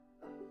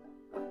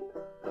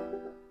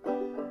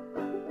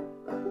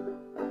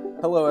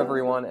Hello,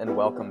 everyone, and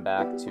welcome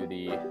back to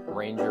the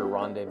Ranger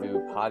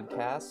Rendezvous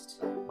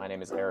podcast. My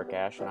name is Eric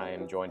Ash, and I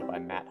am joined by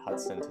Matt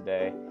Hudson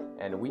today,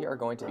 and we are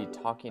going to be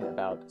talking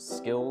about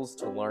skills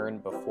to learn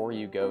before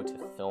you go to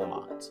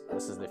Philmont.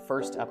 This is the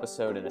first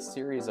episode in a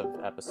series of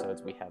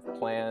episodes we have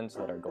planned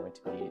that are going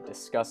to be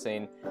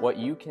discussing what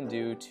you can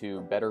do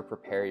to better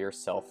prepare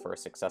yourself for a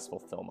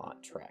successful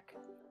Philmont trek.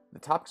 The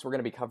topics we're going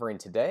to be covering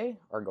today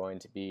are going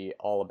to be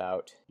all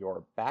about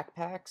your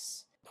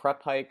backpacks,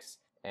 prep hikes,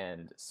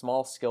 and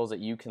small skills that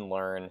you can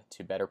learn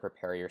to better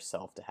prepare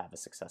yourself to have a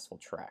successful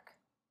trek.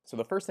 So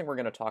the first thing we're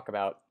going to talk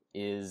about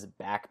is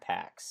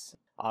backpacks.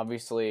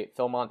 Obviously,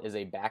 Philmont is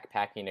a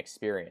backpacking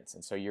experience,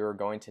 and so you're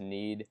going to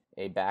need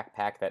a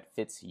backpack that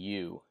fits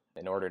you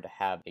in order to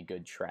have a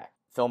good trek.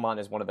 Philmont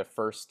is one of the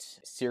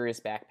first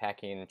serious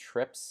backpacking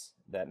trips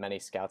that many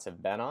scouts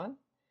have been on,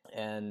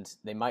 and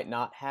they might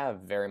not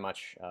have very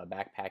much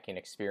backpacking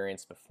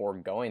experience before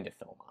going to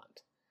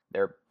Philmont.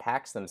 Their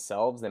packs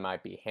themselves, they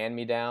might be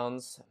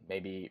hand-me-downs,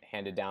 maybe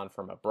handed down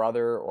from a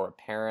brother or a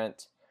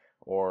parent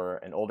or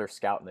an older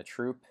scout in the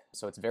troop.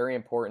 So it's very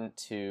important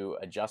to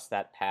adjust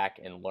that pack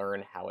and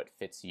learn how it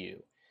fits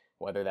you,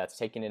 whether that's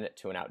taking it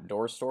to an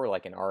outdoor store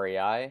like an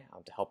REI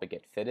to help it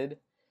get fitted,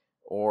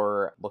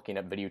 or looking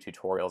at video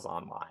tutorials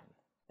online.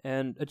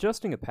 And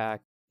adjusting a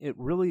pack, it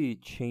really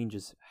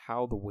changes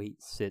how the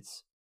weight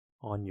sits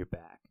on your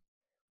back,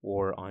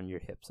 or on your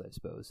hips, I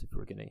suppose, if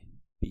we're going to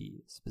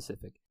be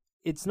specific.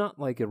 It's not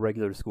like a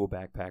regular school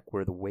backpack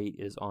where the weight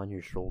is on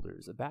your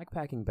shoulders. A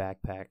backpacking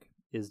backpack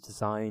is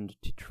designed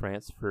to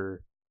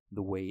transfer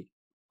the weight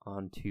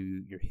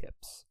onto your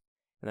hips.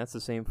 And that's the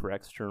same for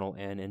external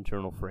and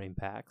internal frame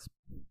packs.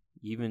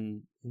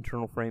 Even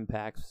internal frame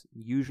packs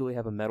usually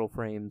have a metal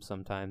frame.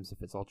 Sometimes,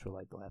 if it's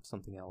ultralight, they'll have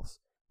something else.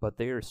 But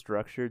they are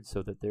structured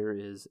so that there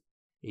is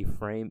a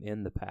frame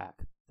in the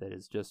pack that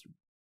is just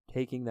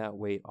taking that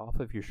weight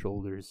off of your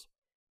shoulders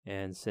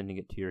and sending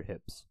it to your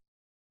hips.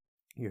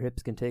 Your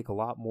hips can take a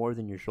lot more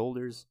than your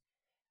shoulders.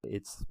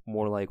 It's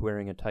more like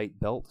wearing a tight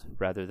belt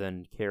rather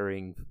than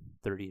carrying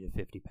 30 to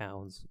 50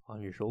 pounds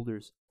on your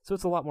shoulders. So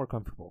it's a lot more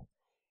comfortable.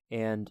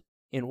 And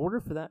in order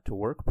for that to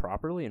work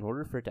properly, in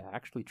order for it to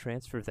actually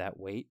transfer that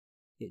weight,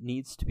 it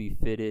needs to be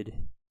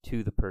fitted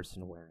to the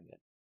person wearing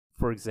it.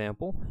 For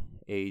example,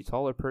 a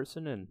taller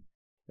person and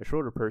a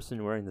shorter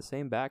person wearing the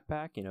same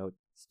backpack,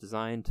 it's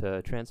designed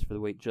to transfer the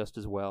weight just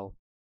as well.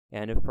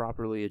 And if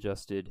properly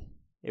adjusted,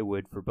 it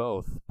would for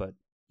both, but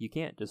you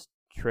can't just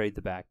trade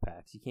the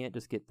backpacks. You can't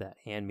just get that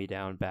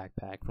hand-me-down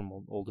backpack from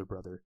an older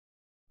brother,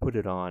 put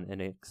it on, and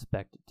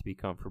expect it to be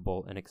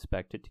comfortable and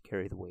expect it to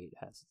carry the weight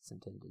as it's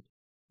intended.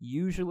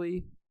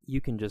 Usually, you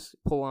can just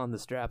pull on the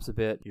straps a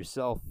bit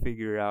yourself,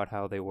 figure out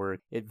how they work.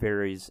 It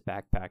varies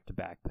backpack to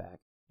backpack,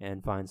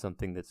 and find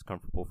something that's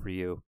comfortable for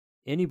you.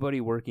 Anybody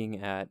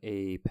working at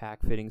a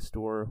pack fitting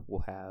store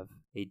will have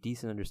a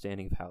decent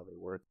understanding of how they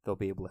work. They'll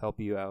be able to help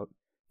you out,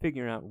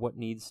 figuring out what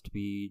needs to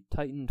be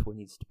tightened, what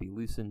needs to be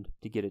loosened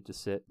to get it to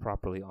sit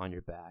properly on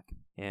your back.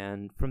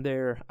 And from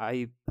there,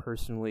 I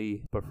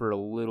personally prefer a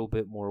little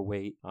bit more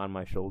weight on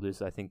my shoulders,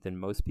 I think, than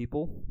most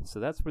people. So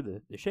that's where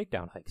the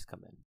shakedown hikes come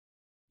in.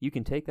 You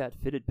can take that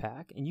fitted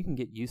pack and you can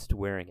get used to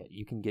wearing it.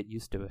 You can get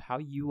used to how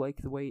you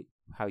like the weight,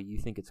 how you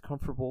think it's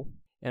comfortable,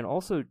 and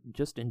also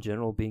just in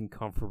general being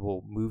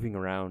comfortable moving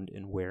around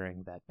and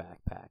wearing that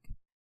backpack.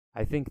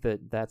 I think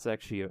that that's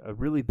actually a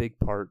really big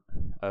part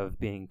of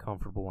being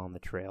comfortable on the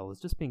trail, is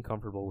just being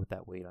comfortable with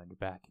that weight on your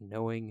back,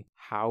 knowing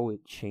how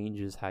it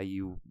changes how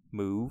you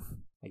move.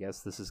 I guess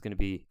this is going to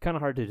be kind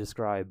of hard to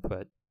describe,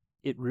 but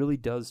it really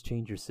does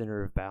change your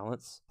center of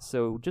balance.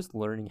 So just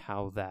learning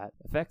how that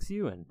affects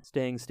you and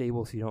staying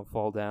stable so you don't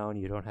fall down,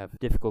 you don't have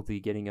difficulty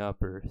getting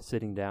up or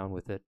sitting down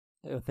with it.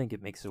 I think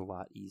it makes it a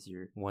lot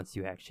easier once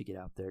you actually get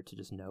out there to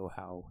just know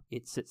how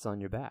it sits on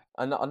your back.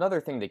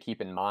 Another thing to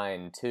keep in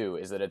mind, too,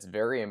 is that it's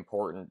very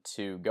important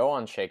to go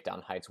on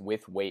shakedown hikes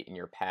with weight in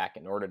your pack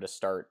in order to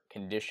start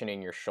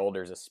conditioning your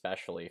shoulders,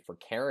 especially for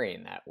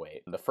carrying that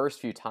weight. The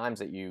first few times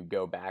that you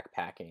go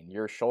backpacking,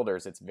 your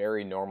shoulders, it's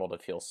very normal to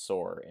feel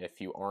sore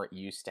if you aren't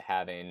used to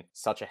having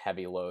such a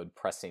heavy load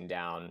pressing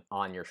down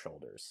on your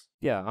shoulders.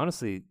 Yeah,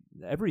 honestly,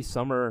 every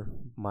summer,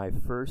 my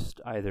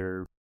first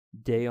either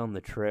day on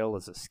the trail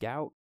as a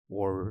scout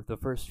or the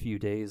first few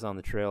days on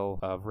the trail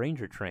of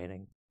ranger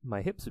training,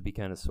 my hips would be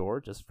kind of sore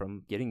just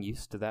from getting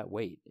used to that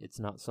weight. It's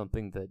not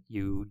something that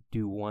you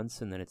do once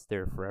and then it's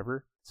there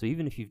forever. So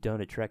even if you've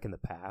done a trek in the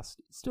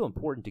past, it's still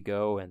important to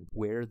go and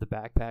wear the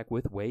backpack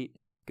with weight,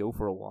 go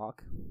for a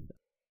walk.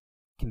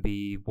 It can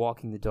be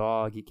walking the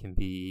dog, it can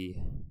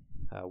be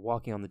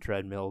walking on the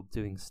treadmill,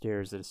 doing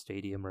stairs at a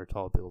stadium or a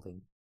tall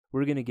building.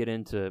 We're going to get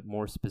into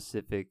more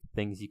specific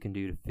things you can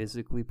do to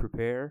physically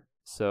prepare.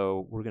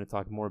 So we're going to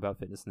talk more about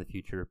fitness in the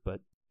future, but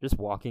just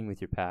walking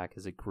with your pack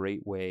is a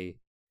great way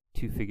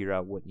to figure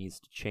out what needs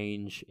to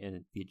change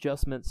in the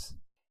adjustments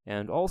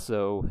and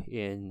also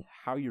in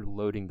how you're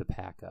loading the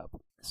pack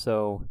up.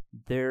 So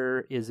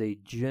there is a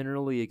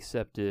generally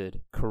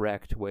accepted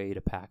correct way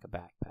to pack a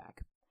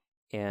backpack.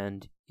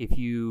 And if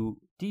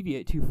you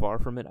deviate too far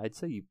from it, I'd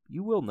say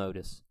you will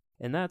notice.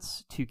 And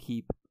that's to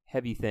keep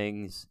heavy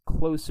things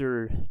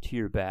closer to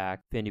your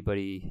back. If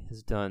anybody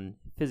has done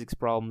physics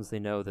problems, they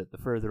know that the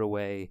further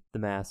away the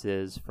mass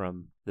is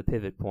from the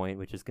pivot point,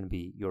 which is going to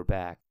be your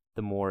back,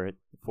 the more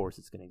force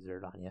it's going to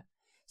exert on you.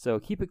 So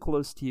keep it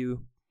close to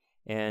you,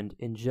 and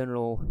in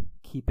general,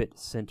 keep it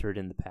centered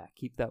in the pack.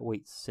 Keep that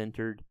weight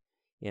centered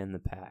in the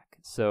pack.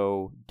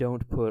 So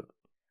don't put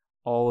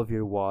all of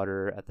your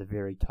water at the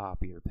very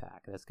top of your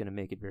pack. That's going to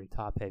make it very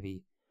top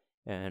heavy.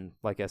 And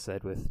like I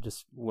said, with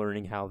just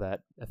learning how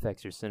that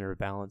affects your center of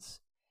balance,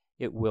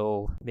 it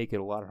will make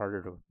it a lot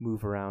harder to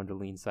move around or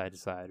lean side to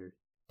side or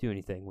do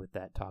anything with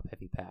that top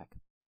heavy pack.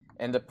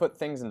 And to put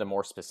things into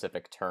more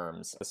specific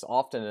terms, this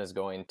often is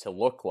going to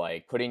look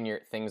like putting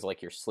your things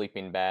like your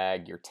sleeping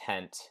bag, your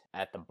tent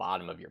at the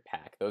bottom of your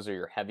pack. Those are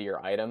your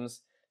heavier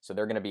items. So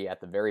they're going to be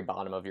at the very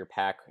bottom of your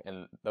pack,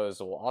 and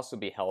those will also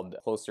be held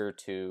closer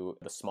to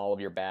the small of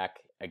your back,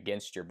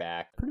 against your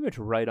back. Pretty much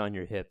right on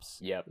your hips.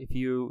 Yep. If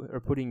you are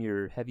putting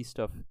your heavy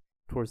stuff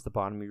towards the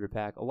bottom of your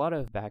pack, a lot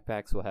of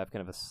backpacks will have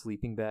kind of a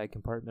sleeping bag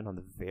compartment on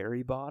the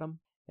very bottom.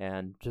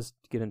 And just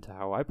to get into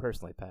how I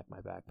personally pack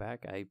my backpack,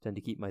 I tend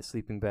to keep my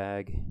sleeping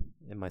bag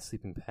and my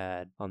sleeping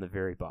pad on the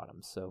very bottom.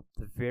 So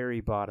the very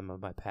bottom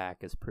of my pack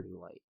is pretty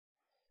light.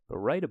 But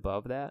right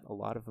above that, a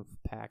lot of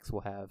packs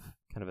will have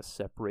kind of a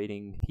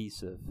separating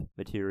piece of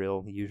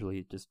material,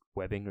 usually just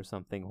webbing or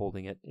something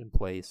holding it in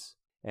place.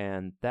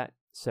 And that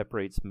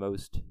separates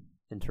most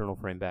internal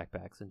frame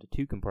backpacks into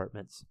two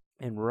compartments.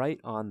 And right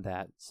on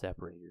that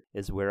separator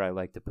is where I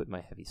like to put my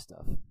heavy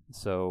stuff.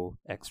 So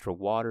extra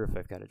water if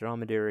I've got a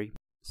dromedary,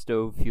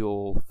 stove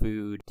fuel,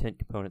 food, tent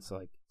components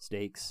like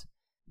stakes,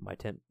 my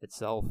tent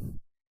itself,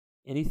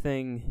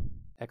 anything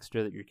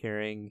extra that you're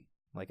carrying,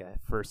 like a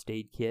first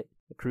aid kit.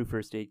 A crew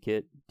first aid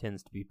kit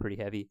tends to be pretty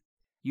heavy.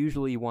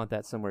 Usually you want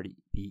that somewhere to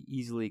be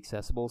easily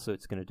accessible, so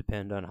it's going to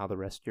depend on how the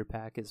rest of your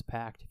pack is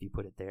packed if you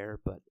put it there.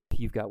 But if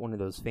you've got one of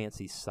those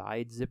fancy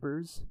side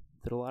zippers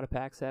that a lot of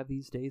packs have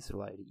these days that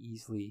allow you to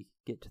easily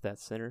get to that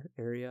center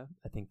area,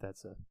 I think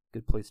that's a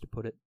good place to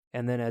put it.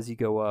 And then as you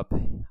go up,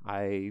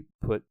 I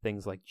put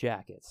things like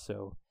jackets.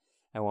 So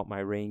I want my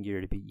rain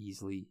gear to be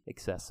easily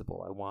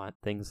accessible. I want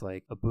things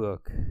like a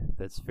book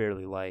that's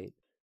fairly light,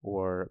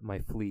 or my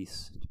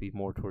fleece to be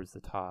more towards the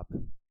top,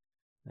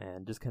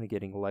 and just kind of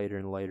getting lighter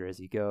and lighter as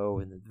you go.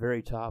 And at the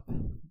very top,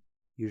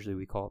 usually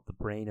we call it the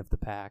brain of the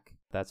pack.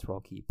 That's where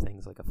I'll keep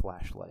things like a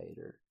flashlight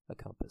or a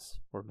compass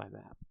or my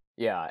map.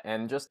 Yeah,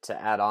 and just to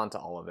add on to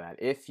all of that,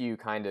 if you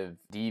kind of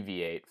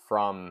deviate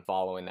from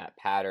following that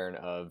pattern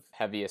of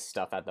heaviest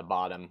stuff at the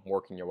bottom,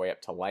 working your way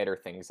up to lighter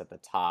things at the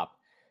top,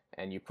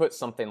 and you put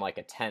something like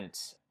a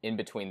tent in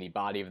between the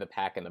body of the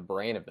pack and the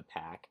brain of the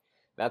pack,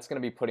 that's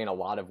going to be putting a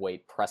lot of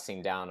weight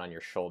pressing down on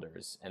your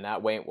shoulders, and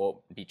that weight won't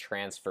be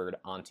transferred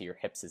onto your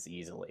hips as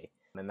easily.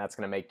 And that's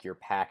going to make your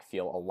pack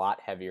feel a lot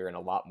heavier and a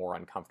lot more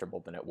uncomfortable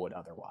than it would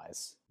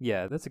otherwise.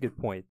 Yeah, that's a good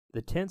point.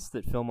 The tents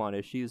that film on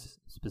issues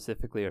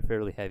specifically are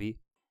fairly heavy,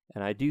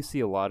 and I do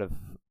see a lot of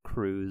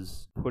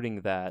crews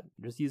putting that,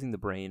 just using the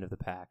brain of the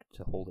pack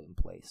to hold it in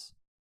place.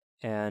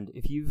 And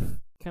if you've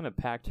kind of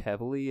packed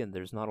heavily and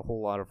there's not a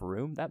whole lot of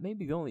room, that may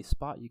be the only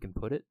spot you can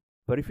put it.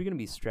 But if you're going to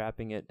be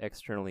strapping it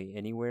externally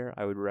anywhere,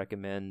 I would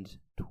recommend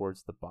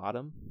towards the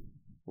bottom.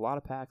 A lot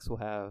of packs will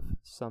have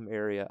some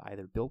area,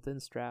 either built-in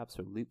straps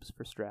or loops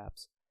for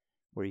straps,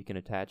 where you can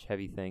attach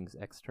heavy things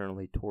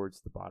externally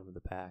towards the bottom of the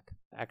pack.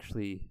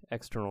 Actually,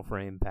 external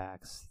frame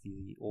packs,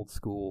 the old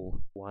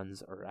school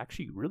ones, are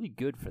actually really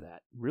good for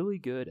that. Really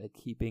good at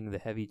keeping the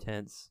heavy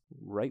tents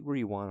right where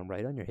you want them,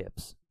 right on your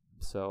hips.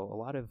 So a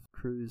lot of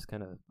crews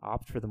kind of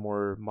opt for the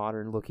more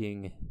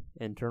modern-looking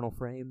internal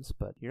frames,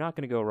 but you're not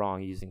going to go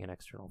wrong using an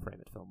external frame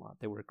at Philmont.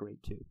 They work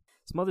great too.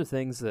 Some other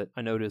things that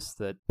I noticed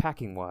that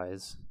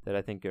packing-wise that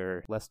I think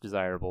are less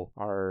desirable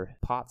are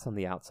pots on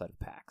the outside of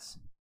packs.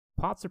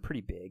 Pots are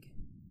pretty big.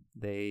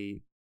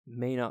 They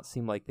may not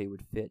seem like they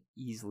would fit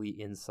easily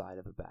inside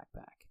of a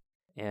backpack.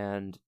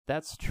 And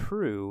that's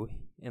true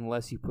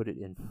unless you put it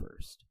in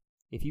first.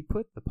 If you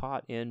put the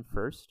pot in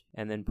first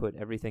and then put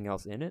everything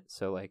else in it,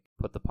 so like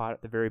put the pot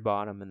at the very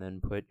bottom and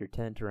then put your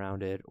tent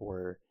around it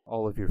or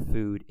all of your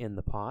food in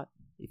the pot,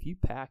 if you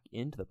pack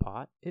into the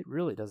pot, it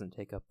really doesn't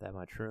take up that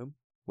much room.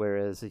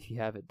 Whereas if you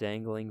have it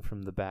dangling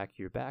from the back of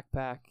your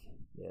backpack,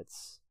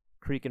 it's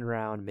creaking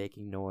around,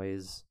 making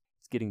noise.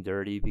 It's getting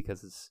dirty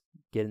because it's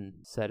getting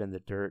set in the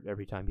dirt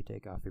every time you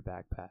take off your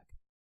backpack.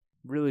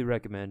 Really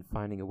recommend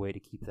finding a way to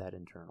keep that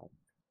internal.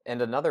 And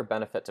another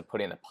benefit to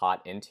putting a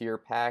pot into your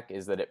pack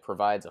is that it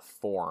provides a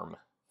form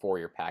for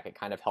your pack. It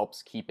kind of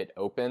helps keep it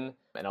open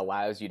and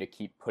allows you to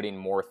keep putting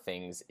more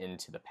things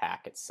into the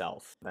pack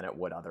itself than it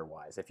would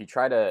otherwise. If you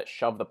try to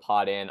shove the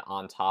pot in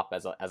on top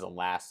as a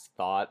last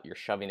thought, you're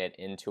shoving it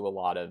into a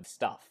lot of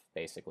stuff,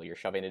 basically. You're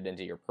shoving it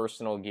into your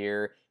personal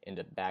gear,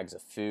 into bags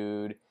of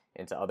food,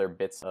 into other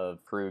bits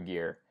of crew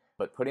gear.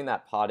 But putting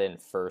that pot in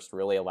first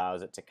really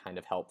allows it to kind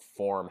of help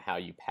form how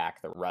you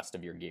pack the rest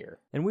of your gear.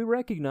 And we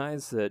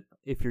recognize that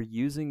if you're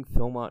using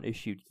Philmont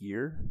issued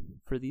gear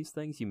for these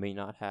things, you may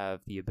not have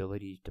the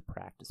ability to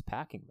practice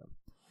packing them.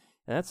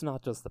 And that's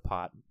not just the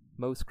pot.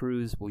 Most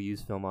crews will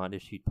use Philmont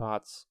issued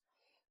pots,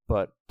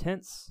 but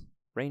tents,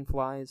 rain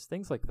flies,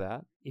 things like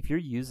that, if you're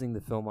using the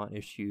Philmont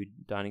issued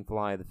dining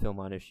fly, the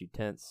Philmont issued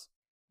tents,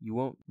 you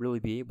won't really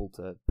be able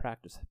to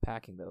practice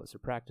packing those or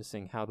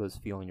practicing how those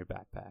feel in your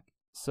backpack.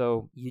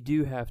 So you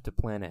do have to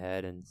plan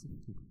ahead and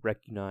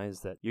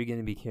recognize that you're going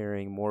to be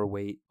carrying more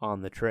weight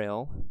on the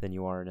trail than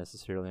you are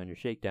necessarily on your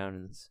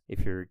shakedowns if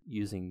you're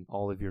using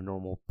all of your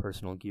normal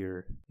personal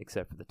gear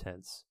except for the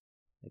tents,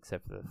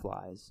 except for the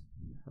flies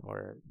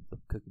or the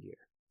cooking gear.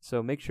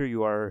 So make sure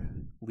you are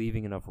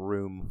leaving enough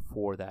room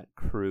for that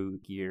crew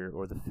gear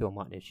or the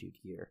Philmont issued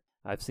gear.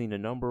 I've seen a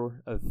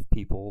number of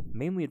people,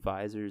 mainly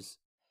advisors.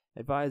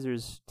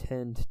 Advisors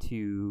tend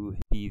to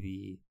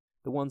be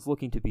the ones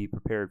looking to be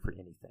prepared for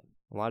anything.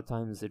 A lot of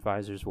times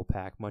advisors will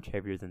pack much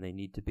heavier than they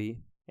need to be,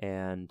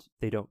 and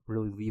they don't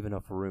really leave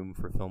enough room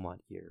for Philmont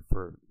gear,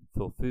 for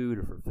fill food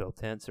or for fill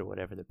tents or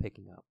whatever they're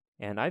picking up.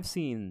 And I've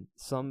seen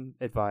some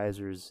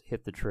advisors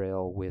hit the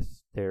trail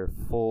with their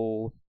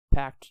full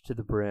packed to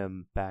the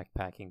brim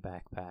backpacking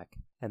backpack,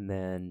 and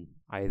then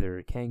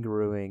either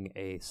kangarooing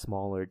a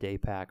smaller day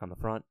pack on the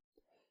front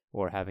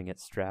or having it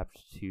strapped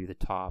to the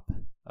top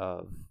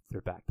of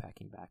their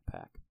backpacking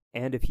backpack.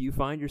 And if you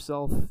find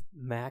yourself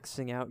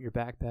maxing out your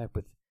backpack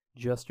with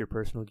just your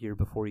personal gear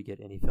before you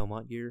get any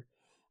Philmont gear,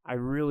 I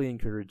really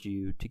encourage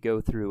you to go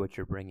through what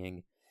you're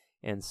bringing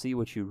and see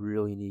what you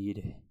really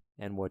need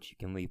and what you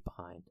can leave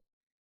behind.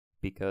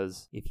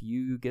 Because if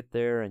you get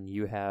there and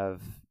you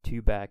have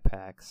 2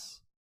 backpacks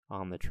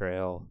on the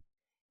trail,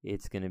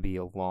 it's going to be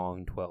a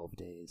long 12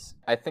 days.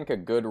 I think a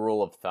good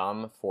rule of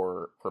thumb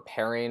for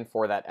preparing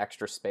for that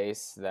extra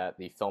space that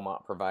the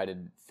Philmont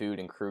provided food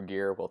and crew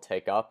gear will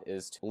take up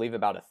is to leave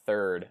about a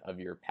third of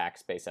your pack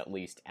space at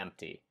least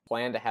empty.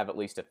 Plan to have at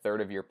least a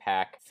third of your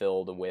pack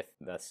filled with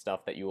the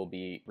stuff that you will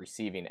be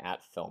receiving at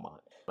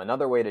Philmont.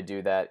 Another way to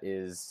do that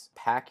is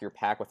pack your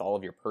pack with all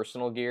of your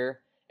personal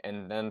gear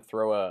and then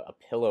throw a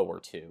pillow or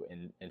two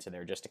into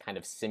there just to kind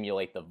of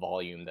simulate the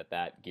volume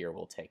that gear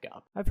will take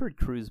up. I've heard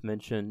crews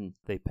mention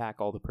they pack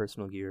all the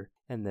personal gear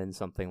and then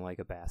something like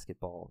a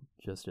basketball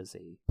just as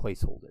a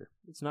placeholder.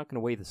 It's not going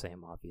to weigh the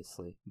same,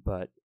 obviously,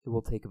 but it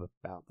will take up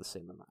about the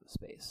same amount of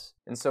space.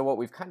 And so what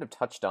we've kind of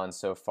touched on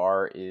so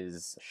far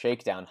is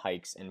shakedown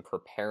hikes and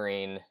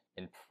preparing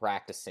and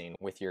practicing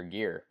with your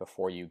gear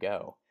before you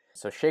go.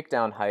 So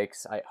shakedown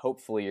hikes,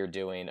 hopefully you're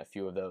doing a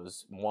few of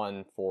those,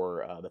 1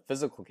 for the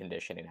physical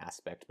conditioning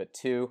aspect, but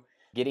 2,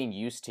 getting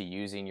used to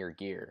using your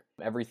gear.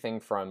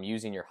 Everything from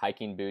using your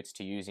hiking boots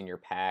to using your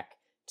pack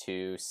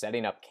to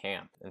setting up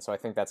camp. And so I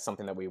think that's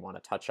something that we want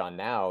to touch on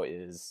now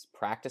is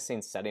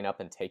practicing setting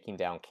up and taking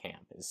down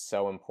camp is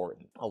so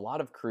important. A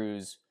lot of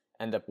crews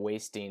end up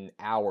wasting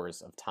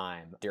hours of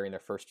time during their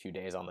first few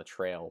days on the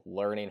trail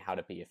learning how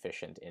to be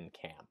efficient in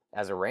camp.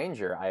 As a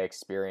ranger, I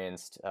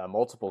experienced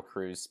multiple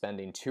crews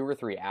spending 2 or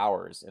 3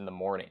 hours in the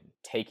morning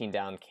taking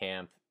down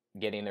camp,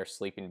 getting their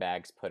sleeping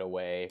bags put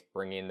away,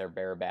 bringing their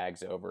bear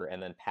bags over,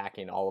 and then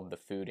packing all of the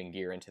food and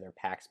gear into their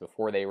packs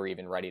before they were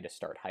even ready to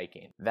start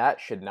hiking. That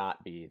should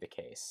not be the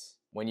case.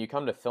 When you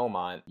come to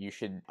Philmont, you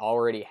should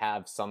already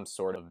have some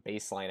sort of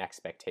baseline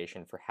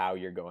expectation for how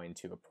you're going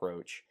to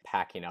approach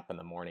packing up in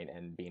the morning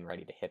and being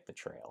ready to hit the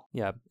trail.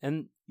 Yeah,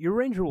 and your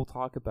ranger will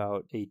talk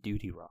about a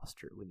duty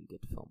roster when you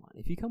get to Philmont.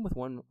 If you come with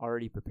one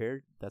already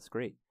prepared, that's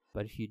great.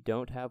 But if you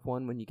don't have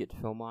one when you get to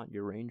Philmont,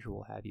 your ranger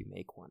will have you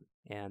make one.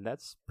 And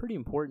that's pretty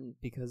important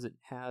because it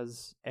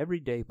has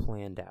every day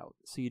planned out.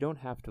 So you don't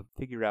have to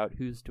figure out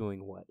who's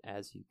doing what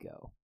as you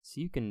go. So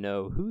you can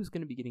know who's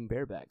going to be getting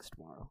bear bags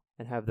tomorrow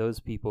and have those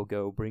people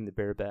go bring the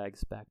bear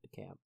bags back to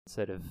camp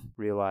instead of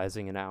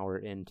realizing an hour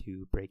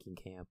into breaking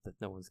camp that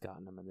no one's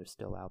gotten them and they're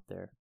still out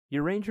there.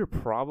 Your ranger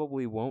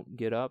probably won't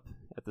get up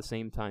at the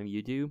same time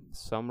you do.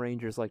 Some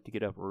rangers like to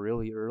get up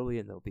really early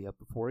and they'll be up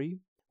before you.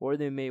 Or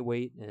they may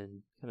wait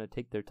and kind of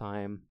take their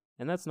time.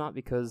 And that's not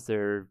because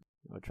they're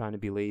trying to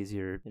be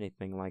lazy or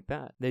anything like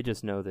that. They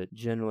just know that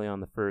generally on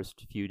the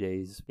first few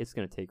days, it's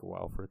going to take a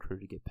while for a crew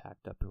to get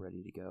packed up and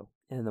ready to go.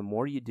 And the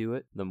more you do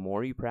it, the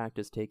more you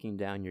practice taking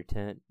down your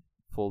tent,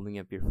 folding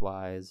up your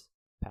flies,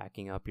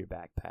 packing up your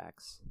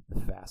backpacks,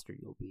 the faster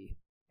you'll be.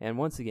 And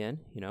once again,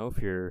 if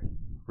you're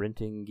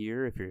renting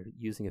gear, if you're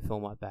using a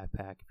Philmont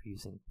backpack, if you're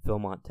using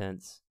Philmont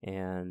tents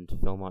and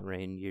Philmont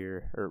rain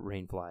gear or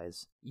rain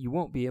flies, you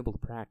won't be able to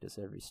practice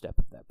every step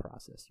of that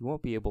process. You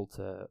won't be able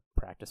to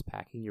practice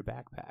packing your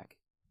backpack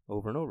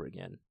over and over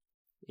again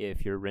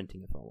if you're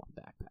renting a Philmont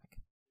backpack.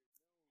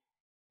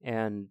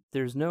 And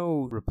there's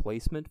no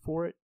replacement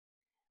for it,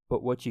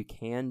 but what you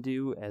can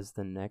do as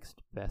the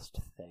next best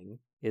thing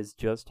is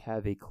just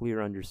have a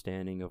clear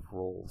understanding of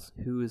roles.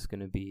 Who is going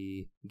to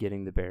be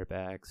getting the bear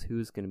bags?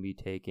 Who's going to be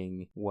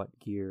taking what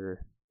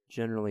gear?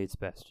 Generally, it's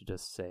best to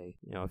just say,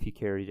 if you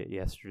carried it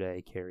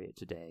yesterday, carry it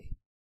today.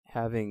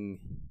 Having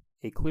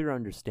a clear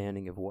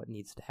understanding of what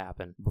needs to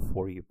happen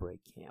before you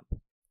break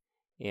camp.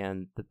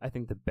 And I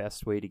think the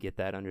best way to get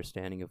that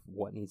understanding of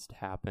what needs to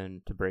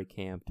happen to break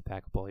camp, to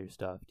pack up all your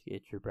stuff, to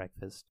get your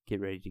breakfast,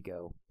 get ready to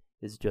go,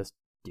 is just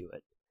do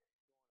it.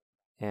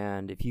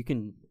 And if you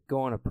can go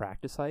on a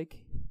practice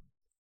hike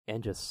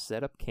and just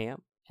set up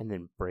camp and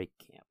then break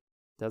camp.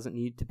 Doesn't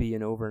need to be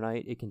an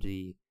overnight. It can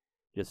be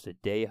just a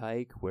day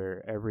hike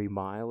where every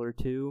mile or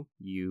two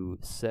you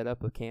set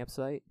up a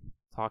campsite,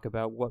 talk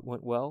about what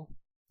went well,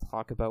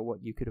 talk about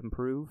what you could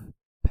improve,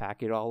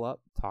 pack it all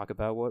up, talk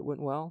about what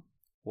went well,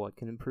 what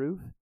can improve,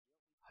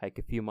 hike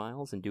a few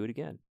miles, and do it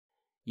again.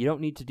 You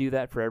don't need to do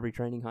that for every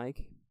training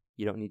hike.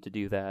 You don't need to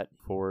do that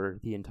for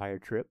the entire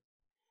trip.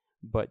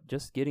 But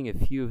just getting a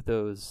few of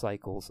those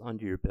cycles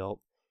under your belt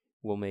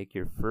will make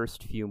your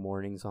first few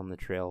mornings on the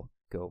trail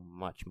go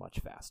much, much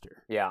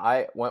faster.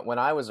 Yeah, when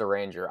I was a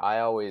ranger,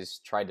 I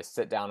always tried to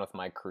sit down with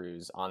my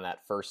crews on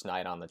that first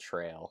night on the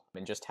trail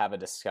and just have a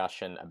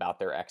discussion about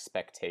their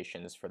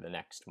expectations for the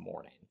next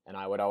morning. And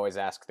I would always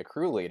ask the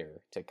crew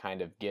leader to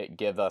kind of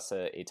give us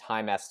a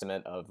time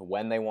estimate of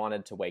when they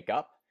wanted to wake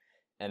up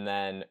and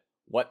then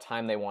what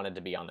time they wanted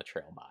to be on the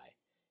trail by.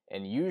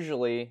 And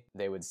usually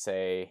they would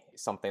say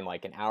something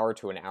like an hour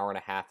to an hour and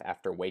a half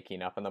after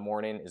waking up in the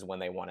morning is when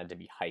they wanted to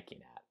be hiking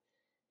at.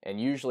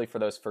 And usually for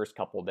those first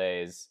couple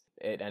days,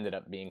 it ended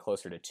up being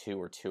closer to 2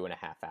 or 2.5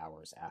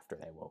 hours after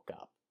they woke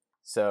up.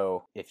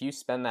 So if you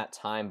spend that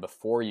time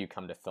before you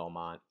come to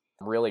Philmont,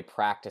 really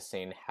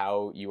practicing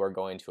how you are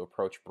going to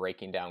approach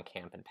breaking down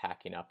camp and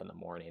packing up in the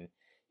morning,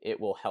 it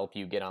will help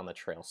you get on the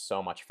trail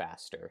so much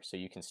faster so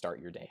you can start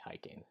your day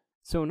hiking.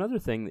 So another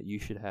thing that you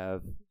should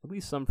have at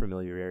least some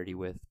familiarity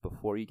with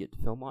before you get to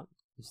Philmont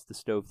is the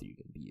stove that you're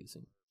going to be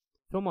using.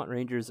 Philmont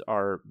Rangers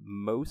are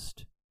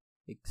most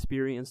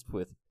experienced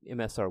with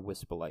MSR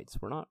Whisperlights.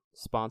 We're not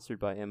sponsored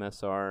by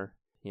MSR,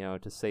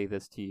 to say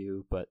this to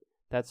you, but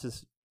that's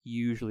just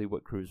usually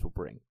what crews will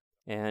bring.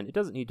 And it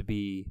doesn't need to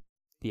be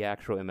the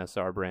actual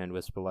MSR brand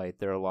Whisperlight.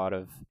 There are a lot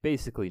of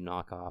basically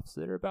knockoffs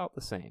that are about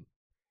the same.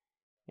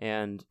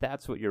 And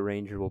that's what your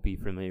ranger will be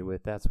familiar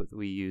with. That's what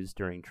we use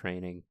during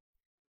training.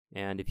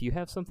 And if you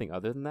have something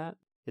other than that,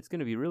 it's going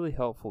to be really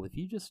helpful if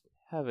you just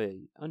have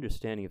an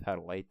understanding of how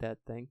to light that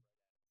thing.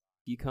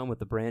 You come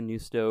with a brand new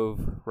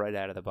stove right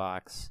out of the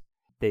box.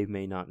 They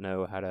may not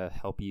know how to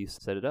help you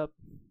set it up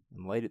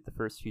and light it the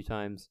first few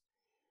times.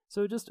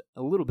 So just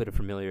a little bit of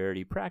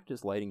familiarity.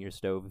 Practice lighting your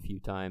stove a few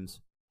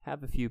times.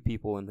 Have a few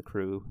people in the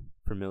crew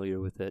familiar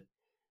with it.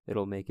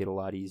 It'll make it a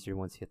lot easier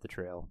once you hit the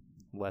trail.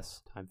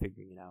 Less time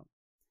figuring it out.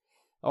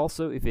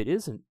 Also, if it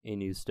isn't a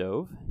new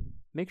stove,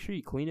 make sure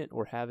you clean it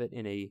or have it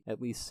in a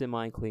at least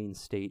semi-clean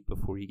state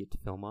before you get to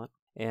Philmont.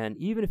 And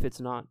even if it's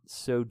not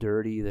so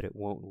dirty that it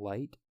won't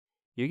light,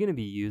 you're going to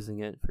be using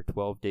it for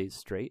 12 days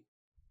straight,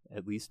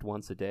 at least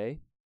once a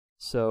day.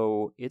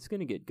 So it's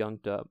going to get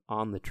gunked up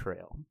on the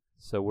trail.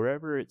 So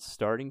wherever it's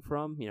starting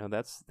from,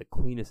 that's the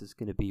cleanest it's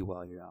going to be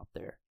while you're out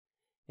there.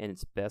 And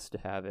it's best to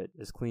have it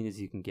as clean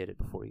as you can get it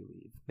before you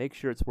leave. Make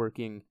sure it's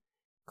working.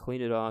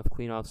 Clean it off.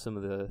 Clean off some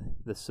of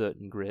the soot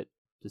and grit.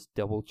 Just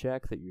double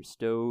check that your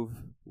stove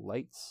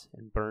lights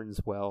and burns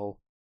well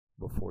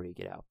before you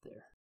get out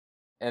there.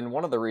 And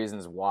one of the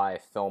reasons why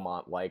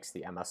Philmont likes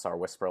the MSR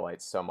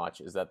Whisperlights so much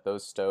is that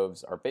those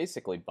stoves are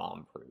basically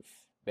bomb-proof.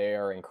 They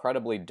are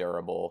incredibly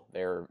durable.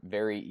 They're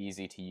very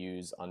easy to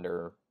use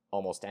under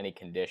almost any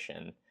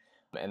condition.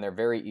 And they're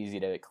very easy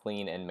to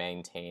clean and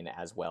maintain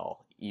as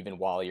well, even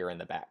while you're in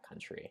the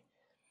backcountry.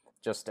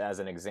 Just as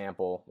an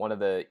example, one of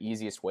the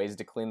easiest ways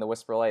to clean the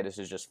Whisperlight is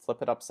to just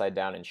flip it upside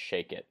down and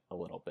shake it a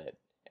little bit.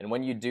 And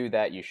when you do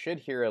that, you should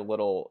hear a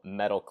little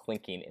metal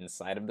clinking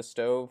inside of the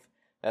stove.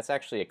 That's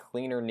actually a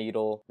cleaner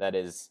needle that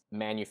is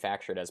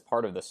manufactured as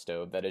part of the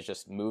stove that is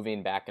just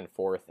moving back and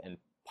forth and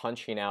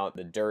punching out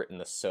the dirt and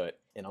the soot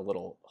in a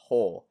little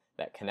hole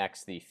that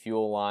connects the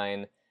fuel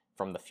line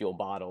from the fuel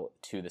bottle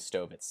to the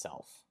stove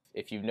itself.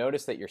 If you've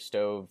noticed that your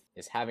stove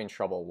is having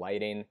trouble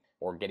lighting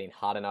or getting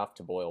hot enough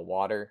to boil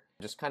water,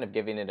 just kind of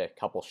giving it a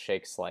couple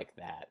shakes like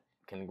that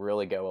can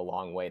really go a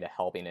long way to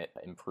helping it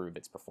improve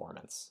its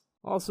performance.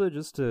 Also,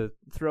 just to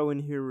throw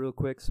in here real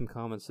quick, some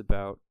comments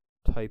about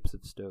types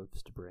of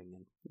stoves to bring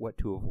and what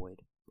to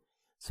avoid.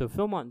 So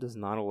Philmont does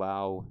not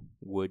allow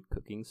wood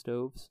cooking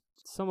stoves.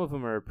 Some of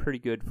them are pretty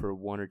good for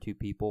 1 or 2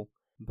 people,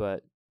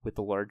 but with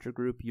the larger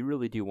group, you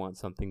really do want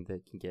something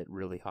that can get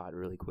really hot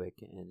really quick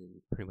and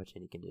in pretty much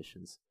any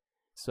conditions.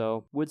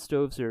 So wood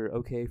stoves are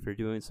okay for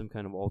doing some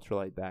kind of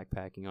ultralight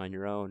backpacking on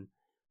your own,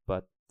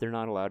 but they're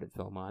not allowed at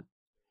Philmont.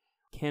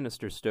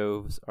 Canister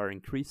stoves are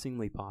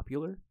increasingly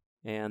popular,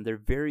 and they're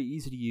very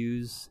easy to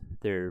use.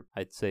 They're,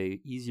 I'd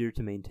say, easier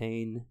to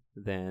maintain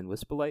than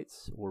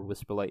Whisperlights or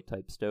Whisperlight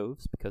type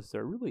stoves because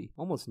there are really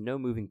almost no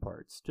moving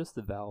parts, just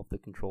the valve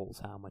that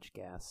controls how much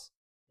gas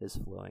is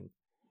flowing.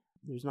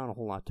 There's not a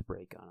whole lot to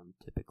break on them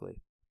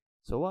typically.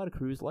 So a lot of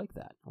crews like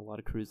that. A lot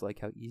of crews like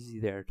how easy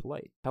they are to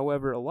light.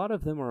 However, a lot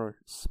of them are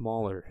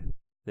smaller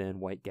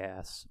than white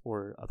gas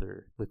or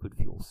other liquid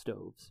fuel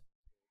stoves.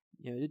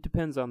 It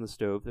depends on the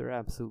stove. There are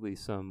absolutely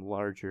some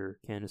larger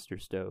canister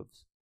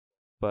stoves.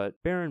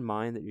 But bear in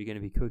mind that you're going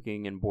to be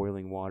cooking and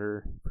boiling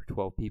water for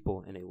 12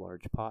 people in a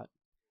large pot.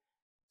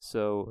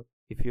 So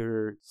if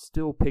you're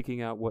still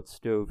picking out what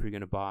stove you're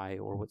going to buy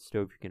or what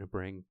stove you're going to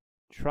bring,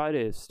 try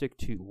to stick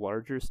to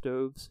larger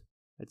stoves.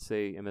 I'd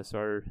say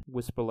MSR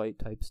Whisperlight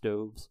type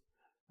stoves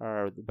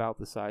are about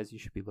the size you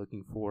should be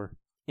looking for.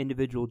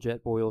 Individual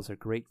Jetboils are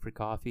great for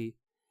coffee.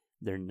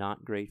 They're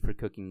not great for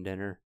cooking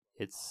dinner.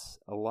 It's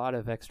a lot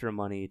of extra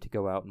money to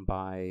go out and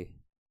buy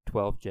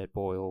 12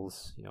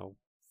 Jetboils,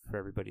 for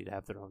everybody to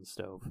have their own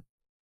stove.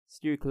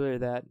 Steer clear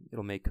of that.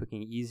 It'll make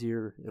cooking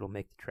easier, it'll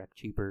make the trek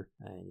cheaper,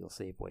 and you'll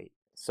save weight.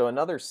 So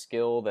another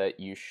skill that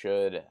you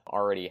should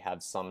already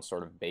have some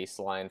sort of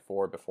baseline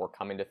for before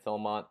coming to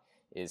Philmont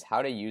is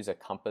how to use a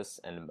compass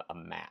and a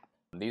map.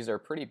 These are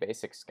pretty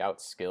basic scout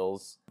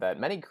skills that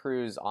many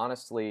crews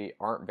honestly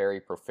aren't very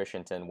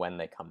proficient in when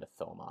they come to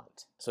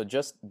Philmont. So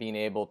just being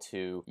able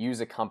to use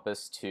a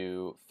compass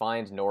to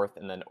find north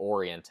and then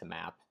orient a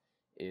map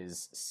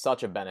is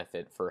such a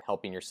benefit for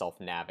helping yourself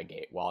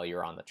navigate while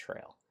you're on the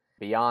trail.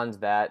 Beyond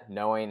that,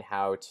 knowing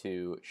how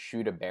to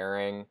shoot a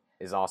bearing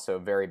is also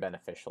very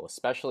beneficial,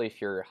 especially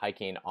if you're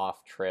hiking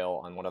off trail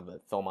on one of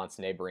the Philmont's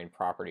neighboring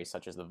properties,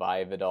 such as the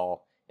Valle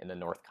Vidal in the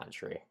North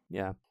Country.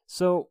 Yeah.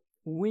 So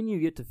when you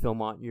get to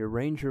Philmont, your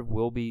ranger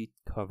will be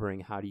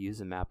covering how to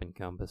use a map and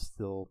compass.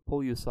 They'll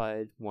pull you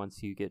aside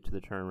once you get to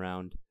the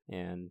turnaround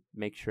and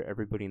make sure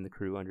everybody in the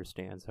crew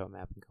understands how a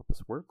map and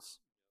compass works.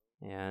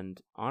 And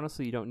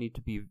honestly, you don't need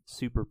to be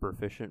super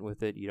proficient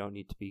with it. You don't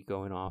need to be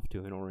going off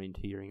doing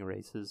orienteering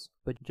races.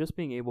 But just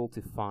being able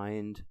to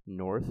find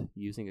north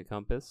using a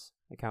compass,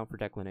 account for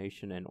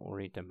declination, and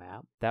orient a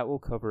map, that will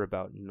cover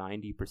about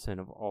 90%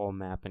 of all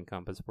map and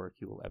compass work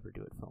you will ever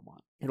do at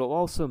Philmont. It'll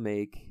also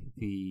make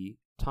the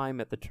time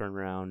at the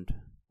turnaround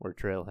or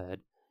trailhead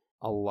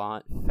a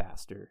lot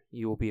faster.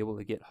 You will be able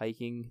to get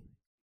hiking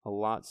a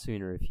lot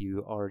sooner if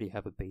you already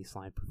have a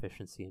baseline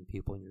proficiency and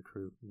people in your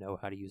crew know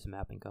how to use a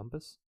map and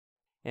compass.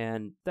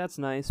 And that's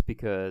nice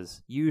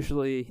because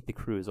usually the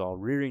crew is all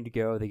rearing to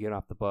go. They get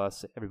off the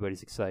bus,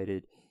 everybody's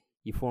excited.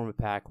 You form a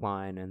pack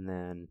line, and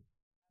then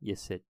you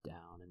sit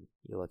down and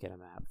you look at a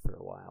map for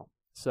a while.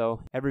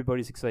 So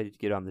everybody's excited to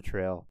get on the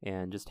trail,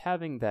 and just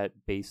having that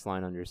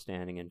baseline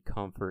understanding and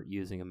comfort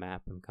using a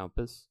map and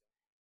compass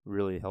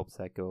really helps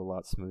that go a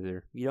lot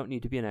smoother. You don't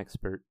need to be an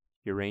expert.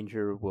 Your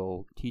ranger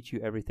will teach you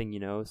everything you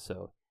know,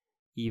 so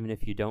even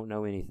if you don't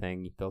know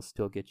anything, they'll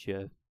still get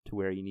you to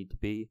where you need to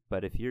be.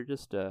 But if you're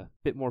just a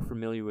bit more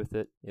familiar with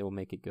it, it will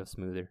make it go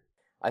smoother.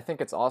 I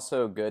think it's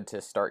also good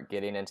to start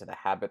getting into the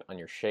habit on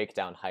your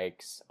shakedown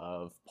hikes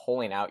of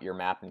pulling out your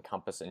map and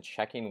compass and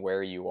checking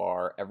where you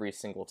are every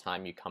single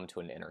time you come to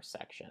an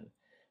intersection.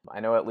 I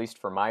know at least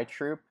for my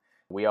troop,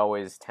 we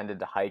always tended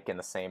to hike in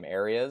the same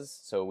areas,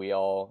 so we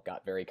all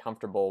got very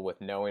comfortable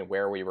with knowing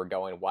where we were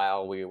going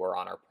while we were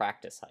on our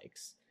practice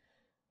hikes.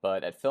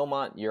 But at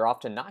Philmont, you're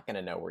often not going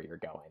to know where you're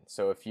going.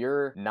 So if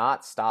you're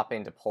not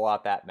stopping to pull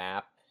out that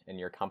map and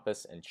your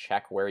compass and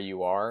check where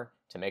you are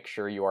to make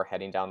sure you are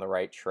heading down the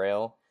right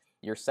trail,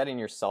 you're setting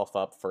yourself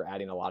up for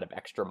adding a lot of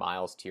extra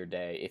miles to your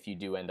day if you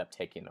do end up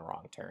taking the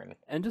wrong turn.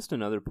 And just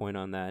another point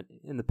on that,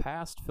 in the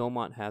past,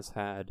 Philmont has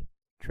had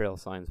trail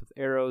signs with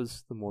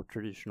arrows, the more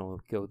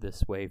traditional go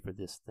this way for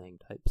this thing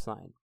type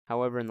sign.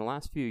 However, in the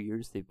last few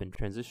years, they've been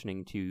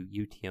transitioning to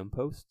UTM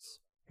posts.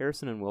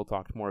 Harrison and Will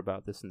talked more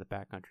about this in the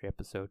backcountry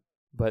episode,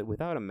 but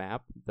without a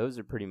map, those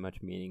are pretty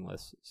much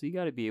meaningless. So you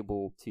got to be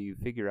able to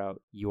figure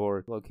out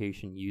your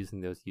location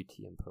using those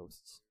UTM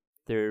posts.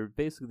 They're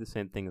basically the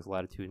same thing as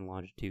latitude and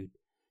longitude,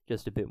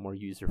 just a bit more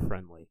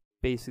user-friendly.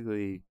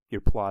 Basically, you're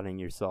plotting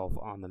yourself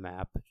on the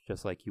map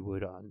just like you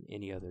would on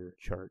any other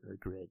chart or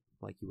grid,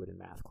 like you would in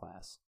math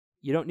class.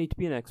 You don't need to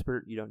be an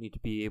expert. You don't need to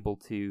be able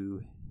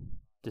to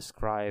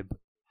describe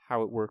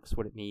how it works,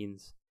 what it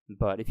means.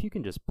 But if you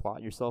can just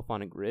plot yourself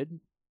on a grid,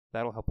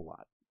 that'll help a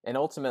lot. And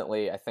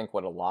ultimately, I think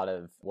what a lot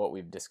of what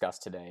we've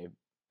discussed today,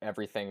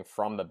 everything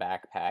from the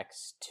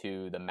backpacks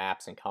to the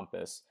maps and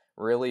compass,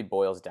 really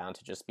boils down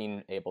to just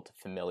being able to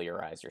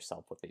familiarize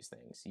yourself with these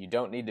things. You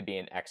don't need to be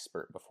an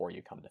expert before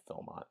you come to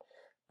Philmont,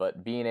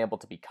 but being able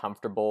to be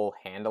comfortable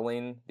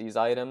handling these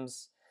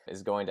items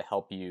is going to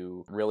help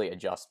you really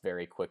adjust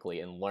very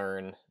quickly and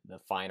learn the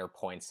finer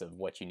points of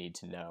what you need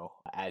to know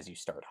as you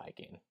start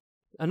hiking.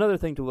 Another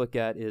thing to look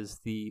at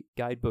is the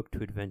guidebook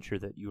to adventure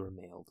that you are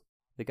mailed.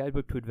 The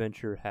guidebook to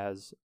adventure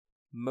has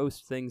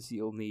most things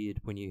you'll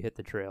need when you hit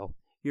the trail.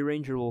 Your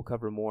ranger will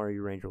cover more,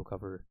 your ranger will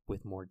cover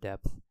with more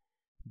depth.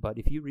 But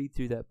if you read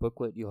through that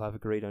booklet, you'll have a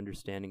great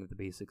understanding of the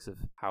basics of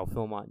how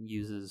Philmont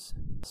uses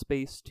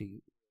space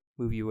to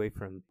move you away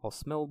from all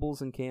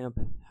smellables in camp,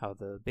 how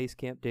the base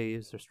camp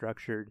days are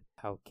structured,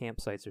 how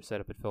campsites are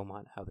set up at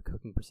Philmont, how the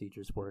cooking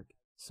procedures work.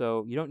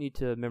 So you don't need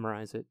to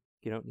memorize it,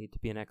 you don't need to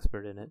be an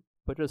expert in it,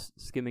 but just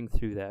skimming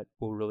through that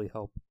will really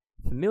help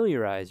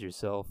familiarize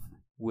yourself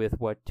with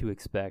what to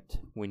expect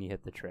when you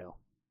hit the trail.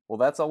 Well,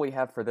 that's all we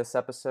have for this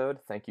episode.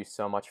 Thank you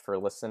so much for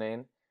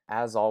listening.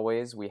 As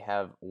always, we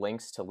have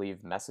links to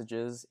leave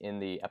messages in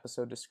the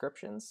episode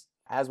descriptions.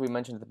 As we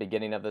mentioned at the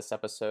beginning of this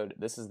episode,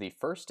 this is the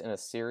first in a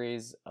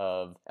series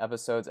of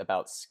episodes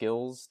about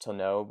skills to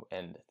know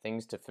and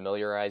things to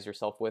familiarize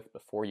yourself with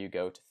before you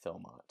go to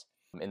Philmont.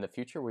 In the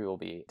future, we will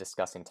be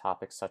discussing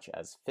topics such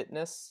as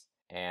fitness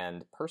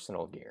and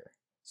personal gear,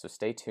 so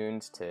stay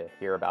tuned to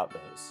hear about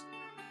those.